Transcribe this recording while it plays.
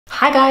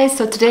Hi guys,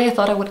 so today I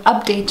thought I would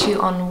update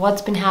you on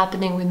what's been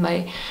happening with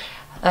my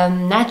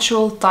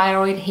natural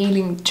thyroid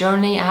healing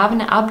journey. I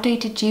haven't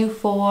updated you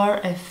for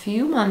a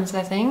few months,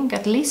 I think,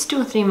 at least 2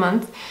 or 3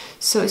 months.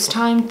 So it's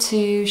time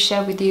to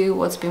share with you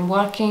what's been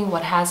working,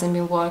 what hasn't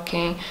been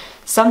working.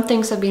 Some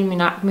things have been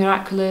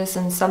miraculous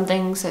and some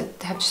things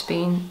that have just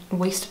been a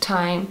waste of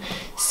time.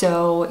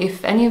 So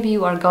if any of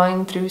you are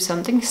going through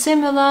something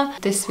similar,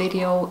 this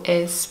video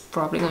is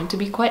probably going to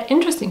be quite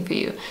interesting for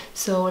you.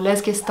 So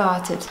let's get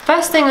started.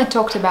 First thing I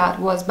talked about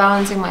was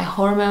balancing my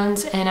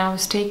hormones, and I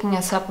was taking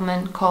a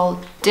supplement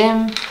called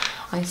DIM.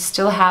 I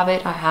still have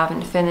it. I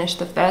haven't finished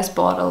the first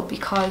bottle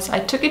because I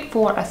took it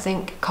for I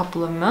think a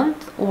couple of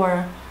months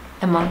or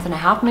a month and a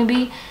half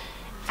maybe.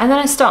 And then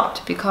I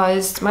stopped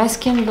because my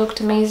skin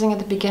looked amazing at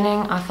the beginning.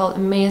 I felt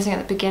amazing at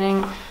the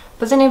beginning,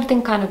 but then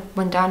everything kind of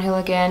went downhill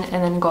again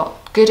and then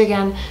got good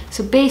again.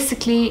 So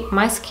basically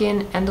my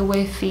skin and the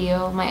way I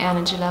feel, my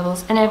energy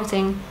levels and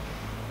everything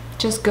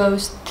just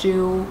goes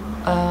through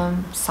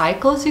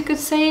cycles, you could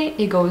say.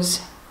 It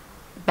goes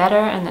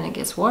better and then it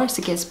gets worse,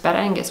 it gets better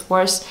and gets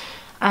worse.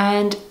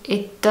 And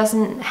it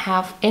doesn't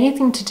have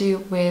anything to do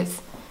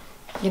with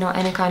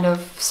any kind of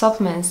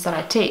supplements that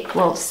I take.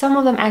 Well, some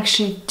of them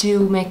actually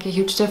do make a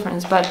huge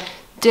difference, but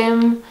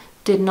DIM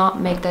did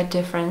not make that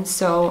difference.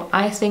 So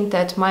I think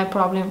that my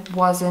problem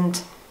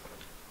wasn't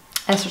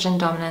estrogen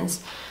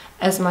dominance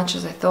as much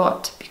as I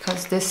thought,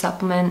 because this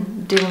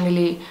supplement didn't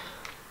really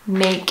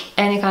make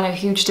any kind of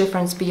huge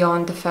difference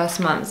beyond the first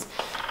month.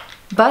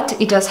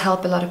 But it does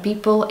help a lot of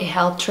people. It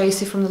helped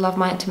Tracy from the Love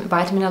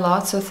Vitamin a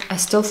lot, so I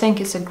still think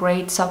it's a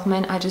great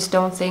supplement. I just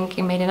don't think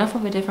it made enough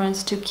of a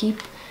difference to keep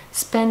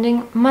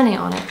spending money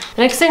on it.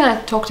 The next thing I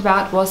talked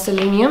about was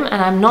selenium,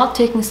 and I'm not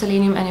taking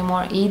selenium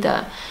anymore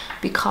either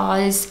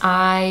because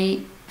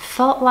I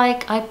felt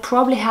like I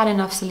probably had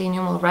enough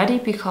selenium already,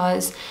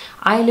 because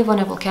I live on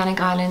a volcanic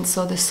island,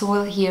 so the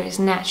soil here is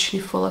naturally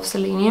full of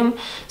selenium.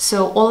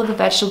 So all of the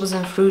vegetables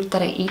and fruit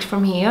that I eat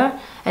from here,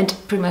 and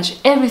pretty much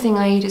everything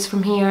I eat is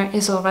from here,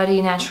 is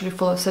already naturally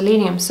full of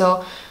selenium.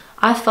 So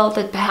I felt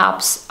that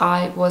perhaps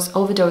I was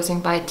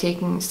overdosing by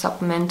taking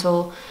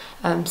supplemental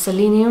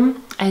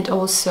selenium, and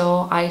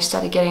also I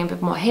started getting a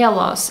bit more hair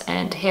loss,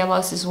 and hair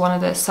loss is one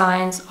of the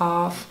signs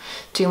of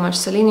too much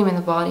selenium in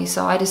the body.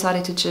 So I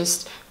decided to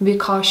just be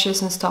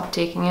cautious and stop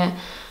taking it.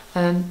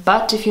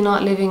 But if you're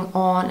not living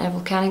on a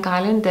volcanic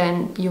island,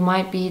 then you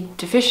might be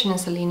deficient in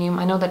selenium.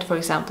 I know that, for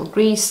example,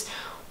 Greece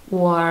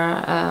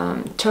or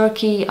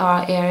Turkey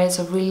are areas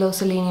of really low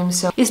selenium,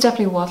 so it's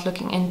definitely worth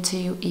looking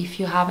into if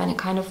you have any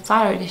kind of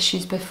thyroid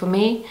issues. But for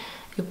me,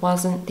 it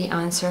wasn't the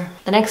answer.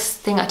 The next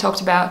thing I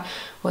talked about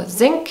was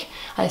zinc.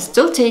 I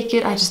still take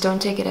it, I just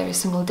don't take it every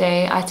single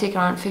day. I take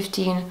around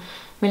 15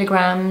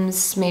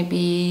 milligrams,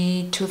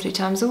 maybe 2 or 3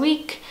 times a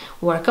week,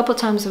 or a couple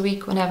times a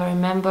week whenever I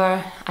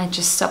remember. I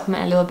just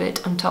supplement a little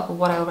bit on top of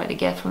what I already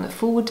get from the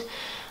food.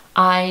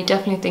 I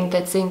definitely think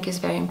that zinc is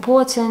very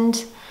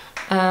important,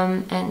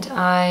 and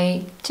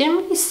I didn't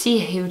really see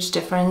a huge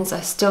difference.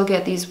 I still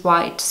get these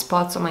white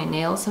spots on my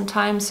nails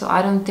sometimes, so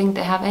I don't think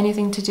they have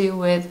anything to do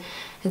with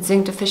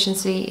zinc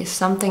deficiency. Is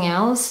something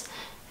else.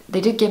 They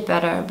did get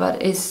better,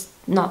 but it's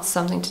not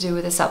something to do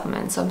with the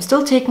supplement. So I'm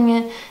still taking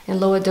it in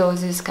lower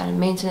doses, kind of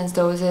maintenance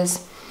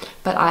doses,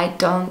 but I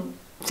don't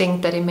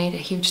think that it made a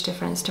huge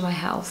difference to my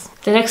health.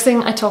 The next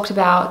thing I talked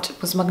about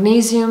was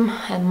magnesium,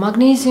 and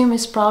magnesium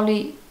is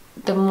probably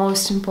the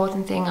most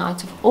important thing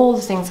out of all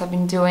the things I've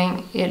been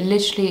doing. It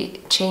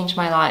literally changed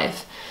my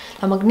life.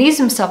 Now,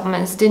 magnesium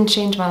supplements didn't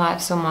change my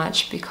life so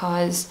much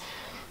because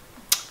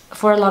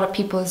for a lot of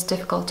people it's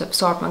difficult to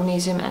absorb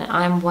magnesium, and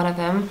I'm one of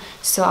them.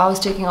 So I was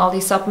taking all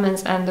these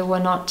supplements and they were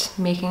not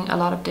making a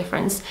lot of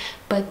difference.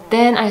 But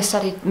then I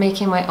started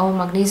making my own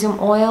magnesium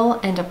oil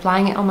and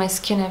applying it on my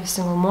skin every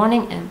single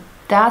morning, and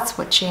that's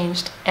what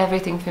changed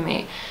everything for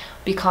me.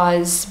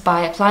 Because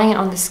by applying it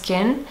on the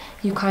skin,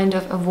 you kind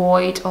of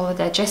avoid all the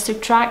digestive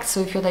tract.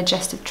 So if your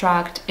digestive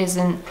tract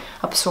isn't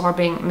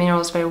absorbing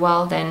minerals very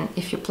well, then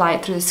if you apply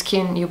it through the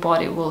skin, your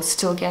body will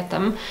still get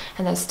them,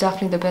 and that's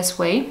definitely the best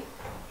way.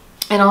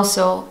 And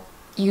also,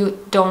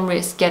 you don't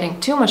risk getting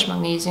too much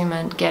magnesium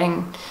and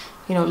getting,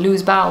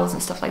 loose bowels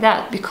and stuff like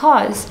that,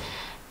 because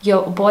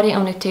your body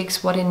only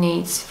takes what it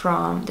needs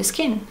from the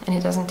skin, and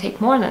it doesn't take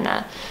more than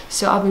that.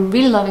 So I've been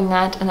really loving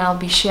that, and I'll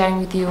be sharing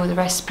with you the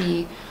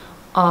recipe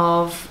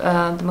of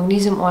the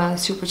magnesium oil.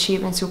 It's super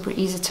cheap and super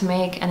easy to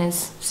make, and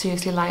it's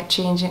seriously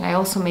life-changing. I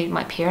also made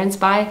my parents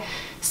buy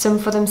some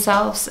for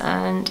themselves,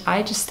 and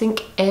I just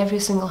think every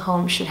single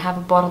home should have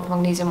a bottle of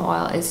magnesium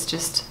oil. It's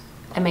just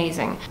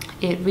amazing.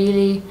 It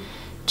really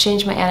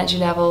changed my energy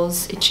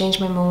levels, it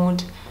changed my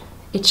mood,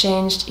 it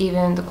changed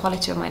even the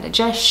quality of my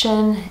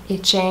digestion,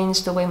 it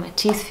changed the way my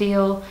teeth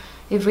feel.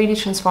 It really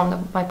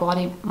transformed my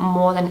body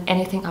more than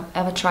anything I've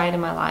ever tried in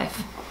my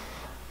life.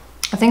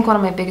 I think one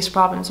of my biggest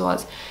problems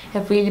was a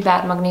really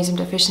bad magnesium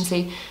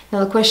deficiency.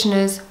 Now the question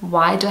is,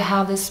 why do I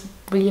have this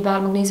really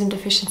bad magnesium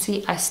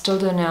deficiency? I still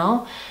don't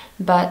know,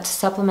 but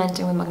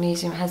supplementing with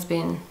magnesium has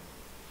been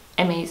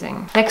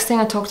amazing. Next thing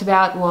I talked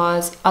about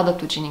was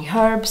adaptogenic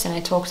herbs, and I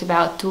talked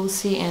about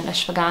Tulsi and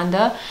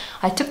Ashwaganda.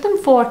 I took them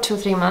for 2 or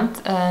 3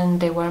 months and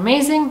they were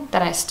amazing.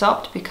 Then I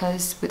stopped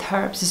because with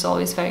herbs it's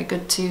always very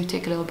good to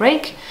take a little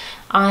break.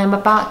 I'm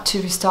about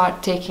to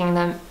restart taking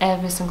them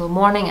every single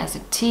morning as a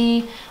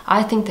tea.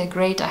 I think they're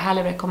great. I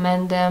highly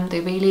recommend them.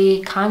 They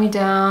really calm you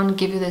down,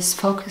 give you this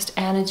focused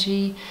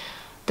energy.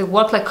 They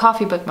work like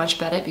coffee but much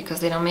better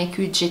because they don't make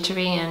you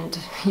jittery and,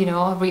 you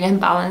know, really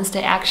imbalanced.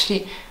 They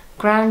actually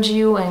ground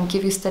you and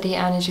give you steady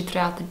energy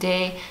throughout the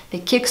day. They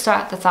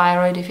kickstart the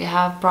thyroid. If you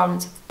have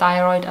problems with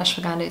thyroid,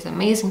 ashwagandha is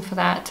amazing for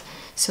that.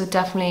 So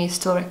definitely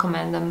still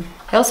recommend them.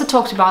 I also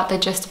talked about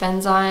digestive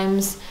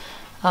enzymes.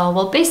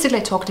 Well, basically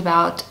I talked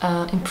about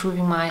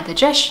improving my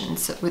digestion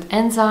with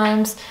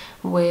enzymes,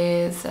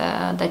 with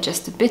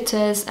digestive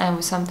bitters, and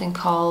with something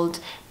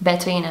called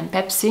Betaine and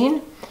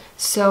Pepsin.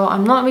 So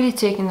I'm not really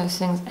taking those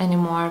things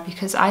anymore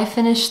because I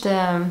finished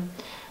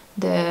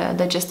the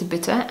digestive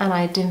bitter and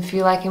I didn't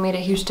feel like it made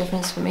a huge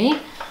difference for me.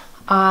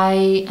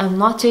 I am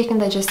not taking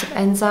digestive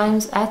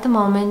enzymes at the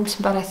moment,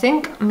 but I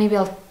think maybe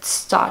I'll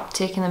start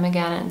taking them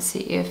again and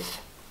see if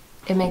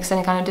it makes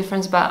any kind of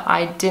difference, but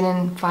I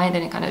didn't find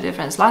any kind of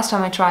difference. Last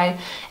time I tried,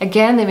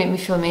 again, they made me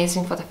feel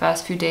amazing for the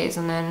first few days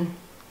and then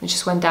it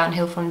just went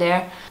downhill from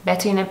there.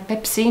 Betaine and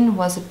Pepsin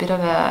was a bit of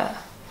a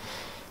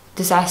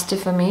disaster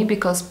for me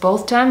because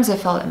both times I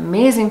felt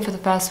amazing for the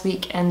first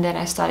week and then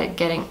I started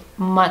getting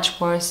much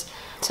worse.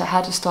 So I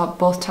had to stop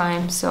both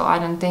times, so I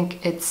don't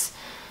think it's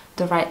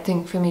the right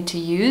thing for me to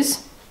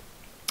use.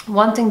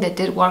 One thing that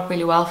did work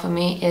really well for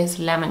me is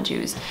lemon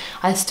juice.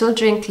 I still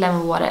drink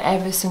lemon water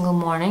every single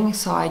morning,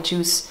 so I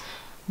juice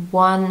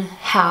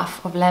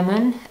 1/2 of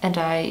lemon and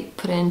I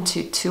put it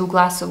into 2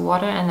 glasses of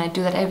water, and I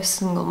do that every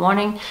single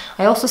morning.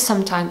 I also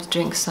sometimes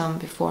drink some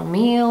before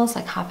meals,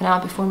 like half an hour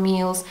before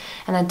meals,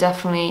 and that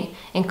definitely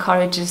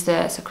encourages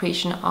the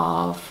secretion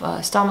of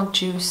stomach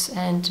juice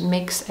and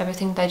makes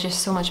everything digest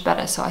so much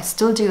better. So I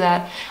still do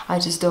that, I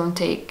just don't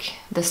take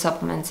the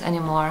supplements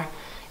anymore.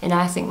 And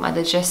I think my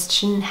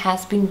digestion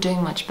has been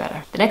doing much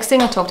better. The next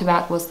thing I talked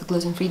about was the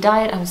gluten-free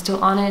diet. I'm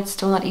still on it,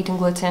 still not eating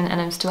gluten,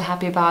 and I'm still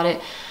happy about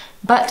it.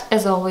 But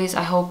as always,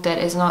 I hope that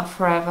it's not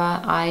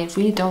forever. I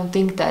really don't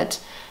think that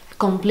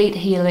complete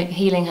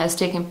healing has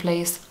taken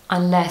place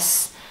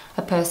unless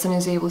a person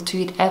is able to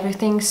eat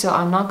everything. So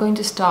I'm not going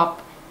to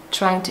stop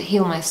trying to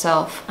heal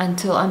myself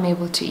until I'm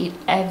able to eat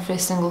every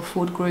single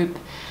food group.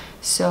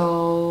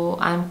 So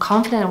I'm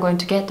confident I'm going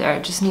to get there. I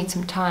just need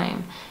some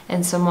time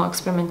and some more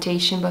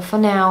experimentation. But for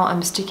now,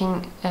 I'm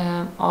sticking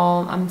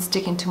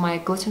to my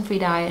gluten-free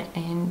diet,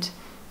 and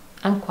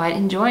I'm quite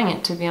enjoying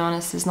it, to be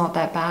honest. It's not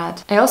that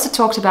bad. I also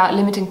talked about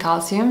limiting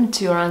calcium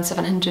to around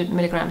 700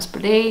 milligrams per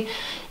day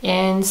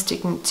and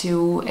sticking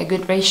to a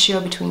good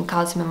ratio between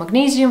calcium and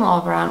magnesium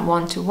of around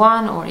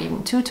 1:1 or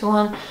even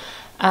 2:1.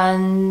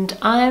 And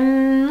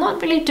I'm not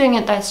really doing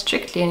it that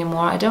strictly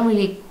anymore. I don't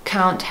really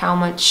count how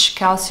much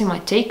calcium I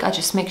take. I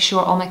just make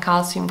sure all my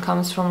calcium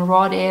comes from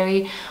raw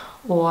dairy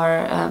or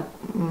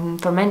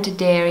fermented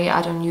dairy.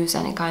 I don't use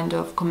any kind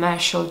of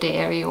commercial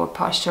dairy or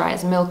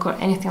pasteurized milk or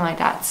anything like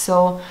that.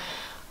 So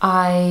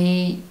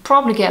I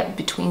probably get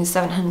between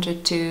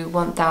 700 to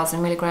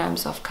 1000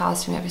 milligrams of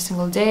calcium every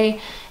single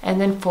day. And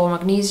then for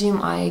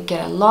magnesium, I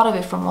get a lot of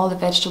it from all the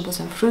vegetables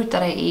and fruit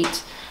that I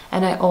eat.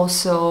 And I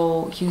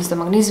also use the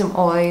magnesium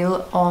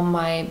oil on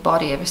my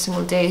body every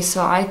single day. So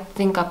I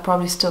think I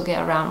probably still get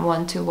around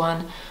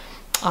 1:1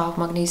 of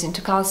magnesium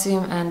to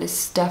calcium, and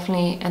it's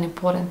definitely an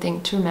important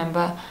thing to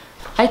remember.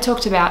 I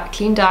talked about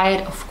clean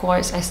diet. Of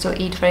course, I still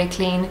eat very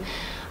clean.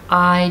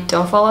 I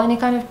don't follow any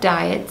kind of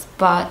diet,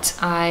 but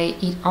I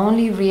eat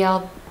only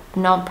real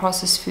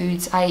non-processed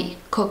foods. I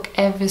cook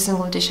every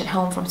single dish at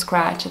home from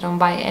scratch. I don't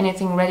buy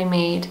anything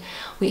ready-made.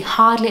 We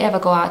hardly ever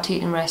go out to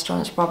eat in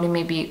restaurants, probably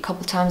maybe a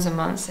couple times a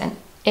month, and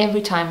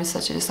every time is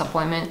such a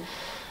disappointment.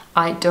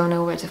 I don't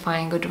know where to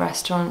find good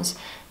restaurants,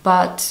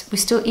 but we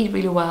still eat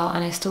really well,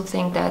 and I still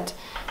think that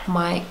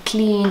my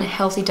clean,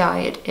 healthy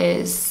diet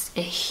is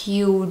a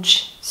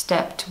huge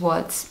step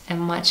towards a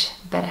much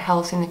better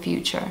health in the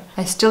future.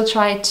 I still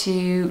try to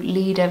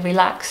lead a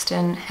relaxed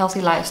and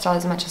healthy lifestyle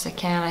as much as I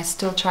can. I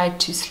still try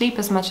to sleep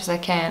as much as I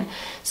can,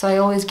 so I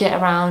always get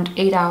around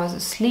 8 hours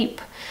of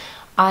sleep.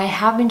 I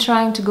have been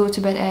trying to go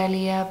to bed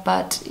earlier,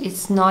 but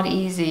it's not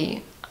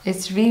easy.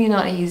 It's really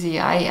not easy.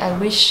 I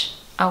wish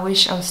I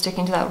was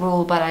sticking to that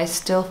rule, but I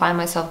still find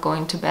myself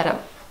going to bed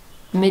at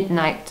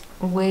midnight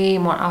way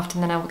more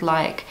often than I would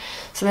like.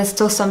 So that's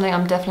still something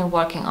I'm definitely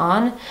working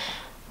on.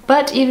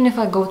 But even if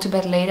I go to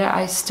bed later,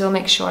 I still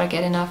make sure I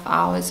get enough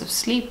hours of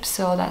sleep,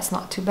 so that's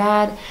not too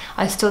bad.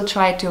 I still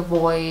try to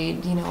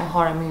avoid, you know,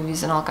 horror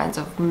movies and all kinds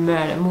of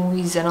murder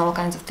movies and all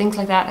kinds of things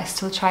like that. I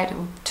still try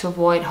to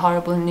avoid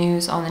horrible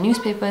news on the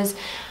newspapers.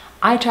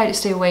 I try to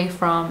stay away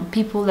from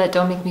people that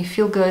don't make me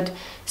feel good.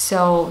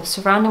 So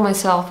surrounding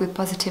myself with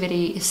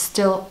positivity is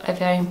still a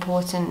very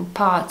important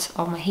part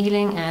of my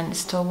healing, and it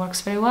still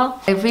works very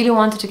well. I really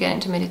wanted to get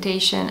into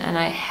meditation, and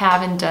I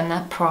haven't done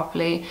that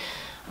properly.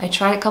 I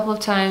tried a couple of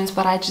times,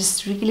 but I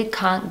just really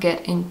can't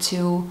get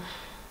into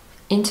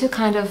into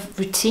kind of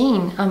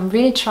routine. I'm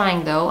really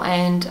trying though,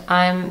 and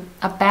I'm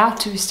about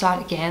to start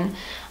again.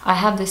 I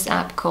have this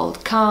app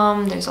called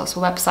Calm. There's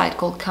also a website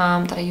called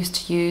Calm that I used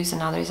to use, and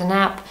now there's an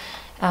app.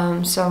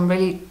 So I'm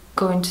really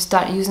going to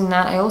start using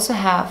that. I also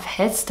have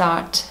Head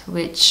Start,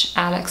 which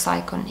Alex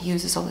Icon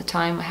uses all the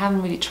time. I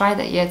haven't really tried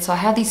that yet. So I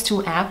have these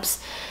 2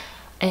 apps,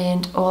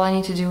 and all I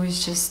need to do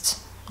is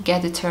just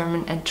get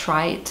determined and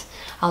try it.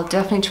 I'll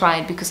definitely try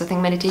it because I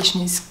think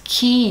meditation is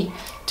key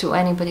to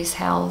anybody's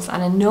health,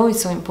 and I know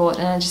it's so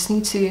important. I just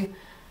need to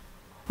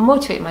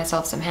motivate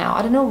myself somehow.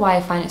 I don't know why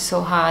I find it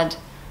so hard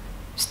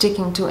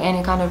sticking to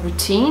any kind of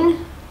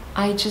routine.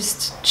 I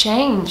just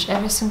change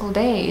every single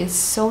day. It's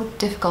so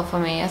difficult for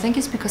me. I think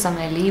it's because I'm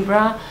a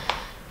Libra,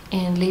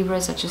 and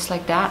Libras are just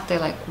like that. They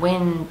like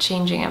wind,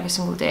 changing every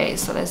single day.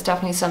 So that's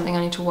definitely something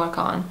I need to work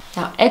on.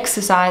 Now,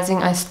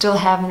 exercising, I still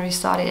haven't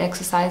restarted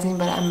exercising,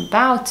 but I'm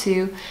about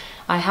to.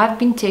 I have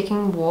been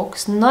taking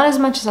walks, not as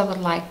much as I would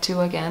like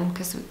to, again,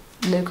 because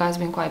Luca has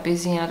been quite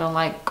busy and I don't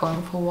like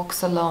going for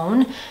walks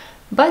alone.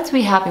 But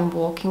we have been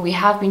walking, we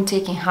have been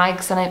taking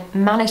hikes, and I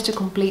managed to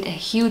complete a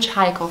huge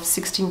hike of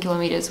 16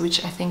 kilometers,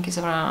 which I think is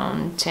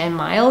around 10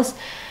 miles.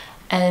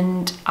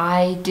 And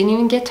I didn't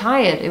even get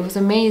tired. It was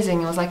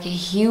amazing. It was like a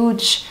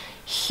huge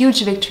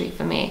victory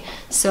for me.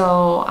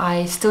 So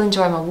I still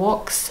enjoy my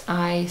walks.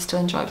 I still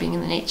enjoy being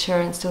in the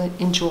nature and still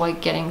enjoy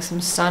getting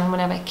some sun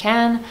whenever I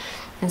can.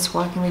 And it's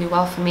working really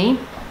well for me.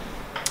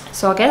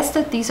 So I guess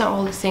that these are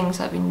all the things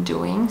I've been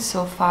doing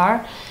so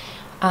far.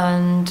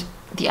 And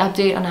the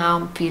update on how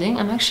I'm feeling,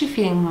 I'm actually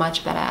feeling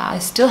much better. I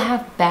still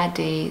have bad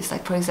days.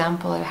 Like, for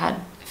example, I've had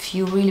a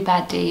few really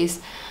bad days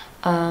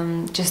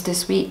just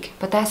this week,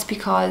 but that's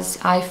because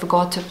I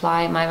forgot to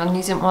apply my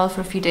magnesium oil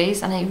for a few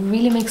days, and it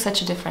really makes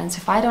such a difference.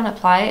 If I don't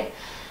apply it,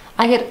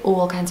 I get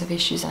all kinds of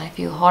issues and I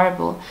feel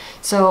horrible.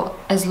 So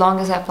as long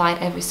as I apply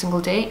it every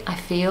single day, I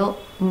feel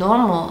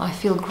normal, I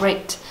feel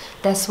great.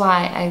 That's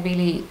why I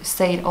really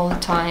say it all the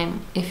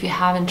time. If you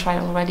haven't tried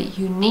it already,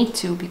 you need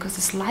to, because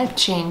it's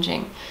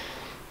life-changing.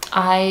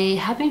 I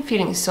have been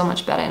feeling so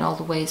much better in all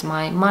the ways.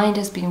 My mind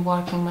has been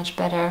working much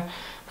better,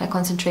 my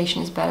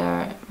concentration is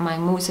better, my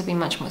moods have been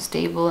much more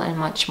stable and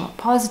much more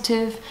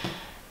positive.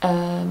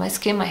 My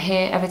skin, my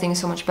hair, everything is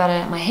so much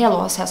better. My hair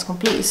loss has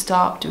completely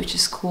stopped, which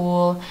is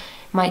cool.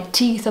 My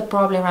teeth are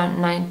probably around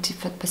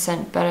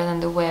 90% better than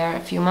they were a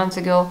few months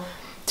ago.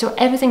 So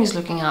everything is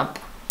looking up.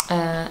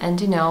 And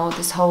you know,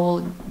 this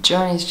whole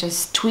journey is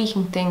just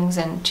tweaking things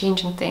and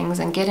changing things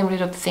and getting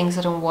rid of things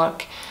that don't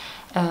work,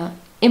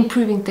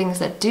 improving things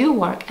that do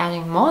work,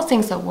 adding more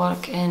things that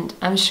work. And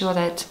I'm sure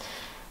that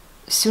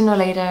sooner or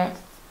later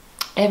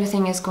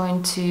everything is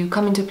going to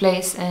come into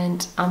place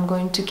and I'm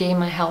going to gain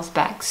my health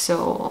back.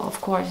 So of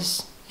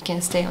course you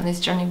can stay on this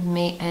journey with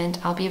me, and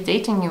I'll be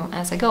updating you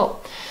as I go.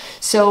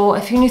 So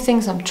a few new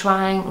things I'm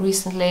trying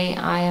recently.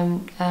 I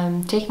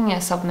am taking a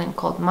supplement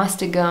called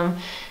Mastic Gum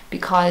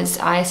because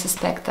I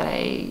suspect that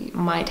I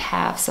might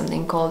have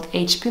something called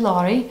H.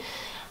 pylori.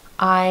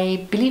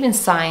 I believe in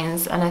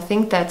science, and I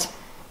think that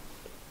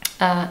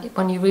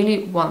when you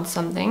really want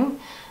something,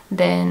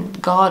 then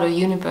God or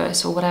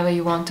universe or whatever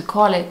you want to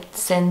call it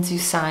sends you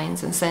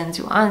signs and sends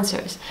you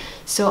answers.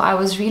 So I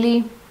was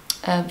really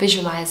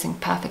visualizing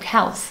perfect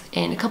health,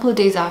 and a couple of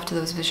days after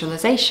those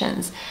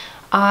visualizations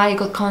I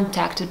got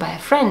contacted by a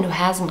friend who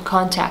hasn't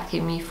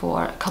contacted me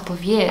for a couple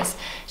of years.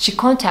 She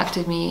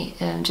contacted me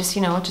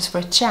just for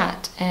a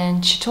chat,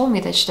 and she told me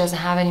that she doesn't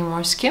have any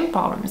more skin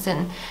problems,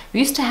 and we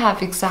used to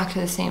have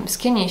exactly the same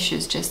skin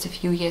issues just a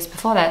few years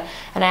before that.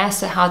 And I asked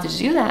her, how did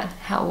you do that?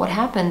 What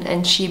happened?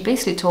 And she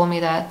basically told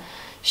me that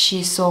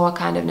she saw a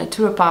kind of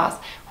naturopath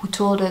who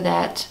told her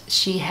that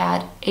she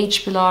had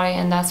H. pylori,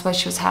 and that's why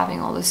she was having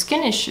all the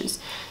skin issues.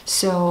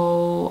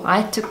 So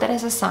I took that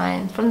as a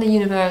sign from the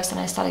universe, and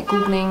I started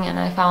Googling, and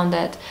I found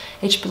that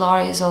H.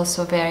 pylori is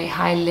also very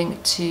high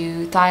linked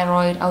to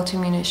thyroid,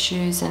 autoimmune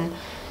issues, and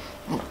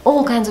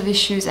all kinds of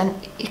issues, and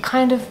it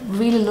kind of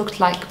really looked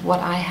like what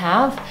I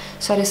have.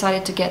 So I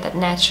decided to get that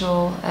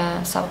natural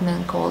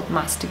supplement called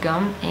Mastic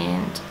Gum,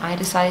 and I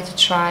decided to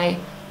try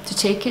to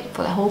take it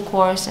for the whole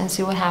course and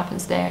see what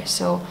happens there.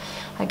 So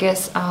I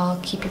guess I'll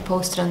keep you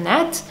posted on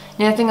that.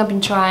 The other thing I've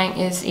been trying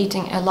is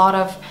eating a lot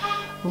of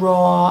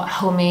raw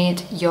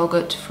homemade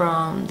yogurt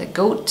from the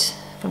goats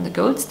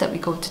that we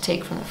go to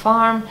take from the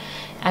farm.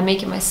 I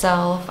make it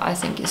myself. I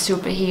think it's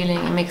super healing.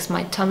 It makes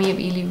my tummy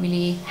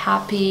really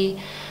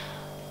happy.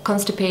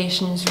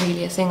 Constipation is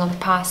really a thing of the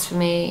past for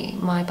me.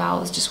 My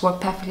bowels just work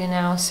perfectly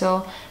now,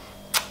 so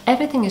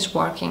everything is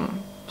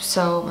working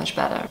so much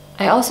better.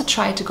 I also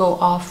tried to go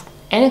off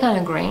any kind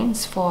of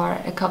grains for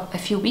a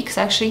few weeks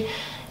actually,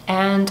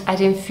 and I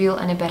didn't feel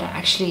any better.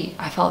 Actually,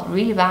 I felt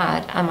really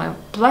bad, and my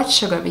blood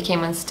sugar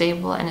became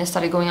unstable and it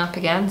started going up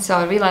again. So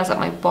I realized that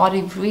my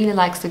body really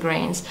likes the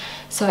grains.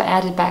 So I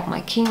added back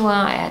my quinoa,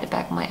 I added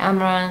back my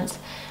amaranth,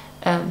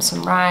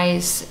 some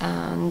rice,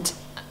 and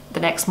the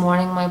next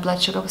morning my blood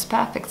sugar was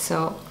perfect.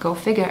 So go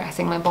figure, I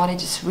think my body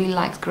just really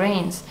likes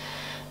grains.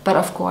 But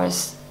of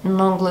course,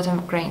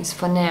 non-gluten grains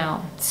for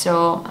now.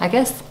 So I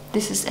guess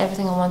this is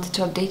everything I wanted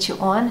to update you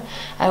on.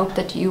 I hope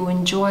that you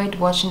enjoyed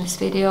watching this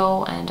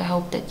video, and I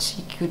hope that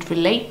you could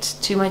relate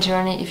to my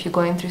journey if you're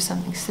going through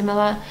something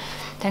similar.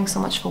 Thanks so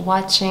much for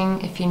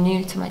watching. If you're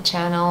new to my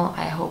channel,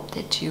 I hope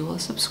that you will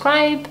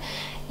subscribe,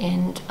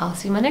 and I'll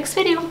see you in my next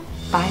video.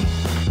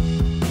 Bye.